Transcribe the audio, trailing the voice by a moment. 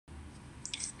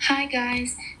Hi,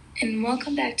 guys, and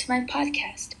welcome back to my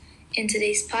podcast. In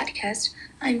today's podcast,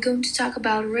 I'm going to talk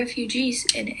about refugees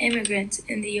and immigrants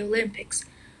in the Olympics.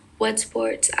 What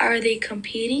sports are they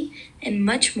competing, and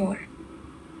much more.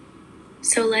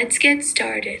 So let's get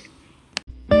started.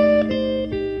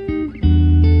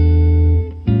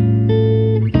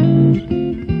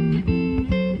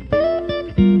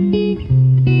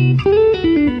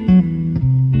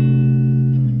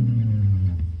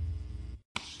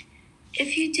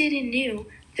 If you didn't know,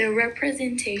 the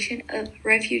representation of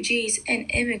refugees and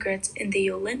immigrants in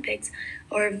the Olympics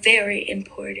are very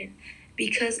important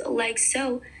because, like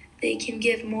so, they can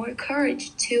give more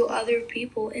courage to other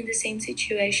people in the same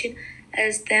situation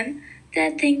as them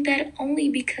that think that only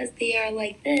because they are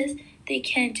like this, they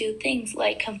can't do things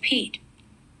like compete.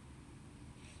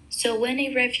 So when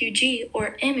a refugee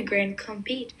or immigrant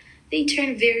compete, they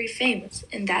turn very famous,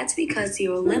 and that's because the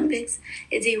Olympics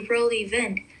is a world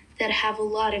event that have a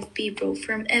lot of people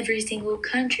from every single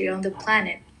country on the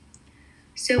planet.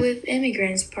 So if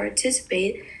immigrants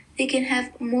participate, they can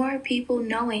have more people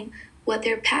knowing what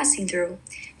they're passing through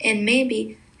and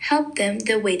maybe help them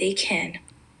the way they can.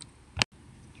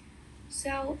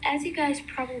 So, as you guys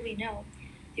probably know,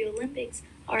 the Olympics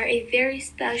are a very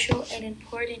special and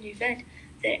important event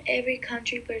that every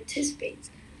country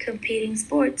participates, competing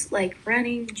sports like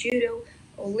running, judo,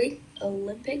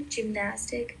 Olympic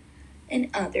gymnastic, and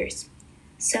others.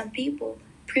 Some people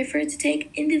prefer to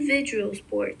take individual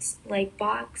sports like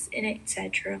box and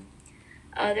etc.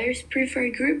 Others prefer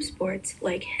group sports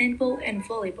like handball and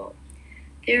volleyball.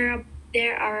 There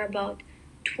are about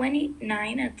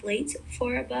 29 athletes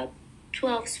for about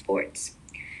 12 sports,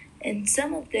 and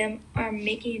some of them are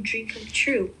making a dream come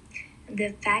true.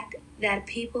 The fact that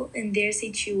people in their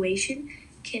situation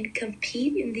can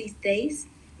compete in these days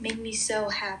made me so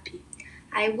happy.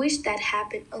 I wish that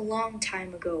happened a long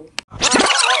time ago.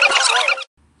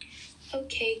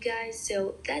 Okay, guys,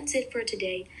 so that's it for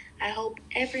today. I hope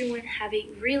everyone have a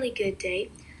really good day.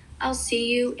 I'll see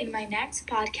you in my next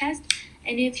podcast.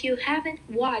 And if you haven't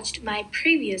watched my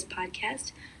previous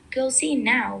podcast, go see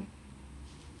now.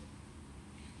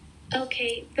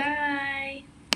 Okay, bye.